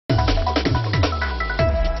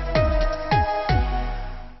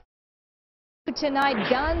tonight,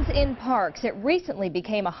 guns in parks. It recently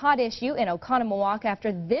became a hot issue in Oconomowoc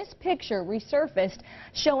after this picture resurfaced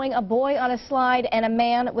showing a boy on a slide and a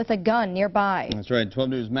man with a gun nearby. That's right. 12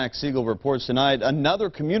 News' Max Siegel reports tonight another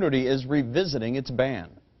community is revisiting its ban.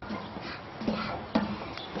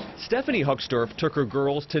 Stephanie Huckstorf took her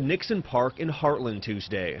girls to Nixon Park in Heartland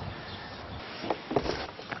Tuesday.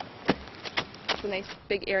 It's a nice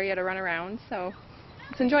big area to run around, so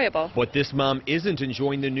it's enjoyable. But this mom isn't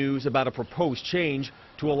enjoying the news about a proposed change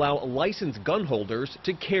to allow licensed gun holders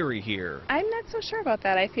to carry here. I'm not so sure about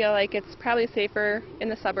that. I feel like it's probably safer in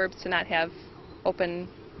the suburbs to not have open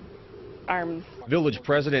arms. Village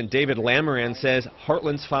President David Lamoran says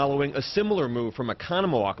Heartland's following a similar move from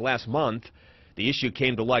Oconomowoc last month. The issue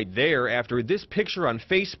came to light there after this picture on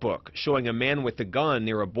Facebook showing a man with a gun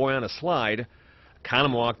near a boy on a slide.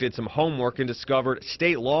 Oconomowoc did some homework and discovered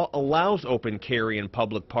state law allows open carry in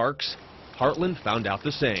public parks. Heartland found out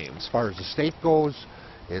the same. As far as the state goes,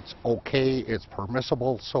 it's okay, it's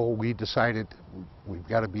permissible, so we decided we've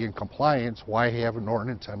got to be in compliance. Why have an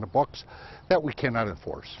ordinance on the books that we cannot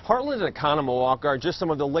enforce? Heartland and Oconomowoc are just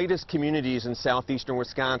some of the latest communities in southeastern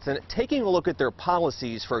Wisconsin taking a look at their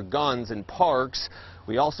policies for guns in parks.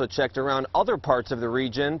 We also checked around other parts of the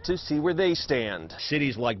region to see where they stand.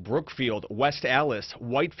 Cities like Brookfield, West Allis,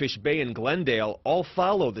 Whitefish Bay, and Glendale all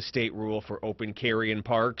follow the state rule for open carry in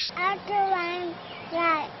parks.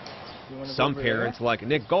 Some parents, like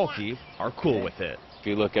Nick Golke, are cool with it. If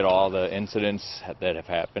you look at all the incidents that have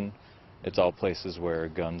happened, it's all places where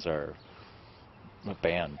guns are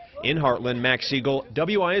banned. In Heartland, Max Siegel,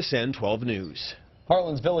 WISN 12 News.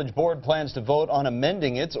 Heartland's Village Board plans to vote on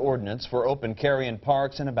amending its ordinance for open carry in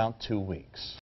parks in about 2 weeks.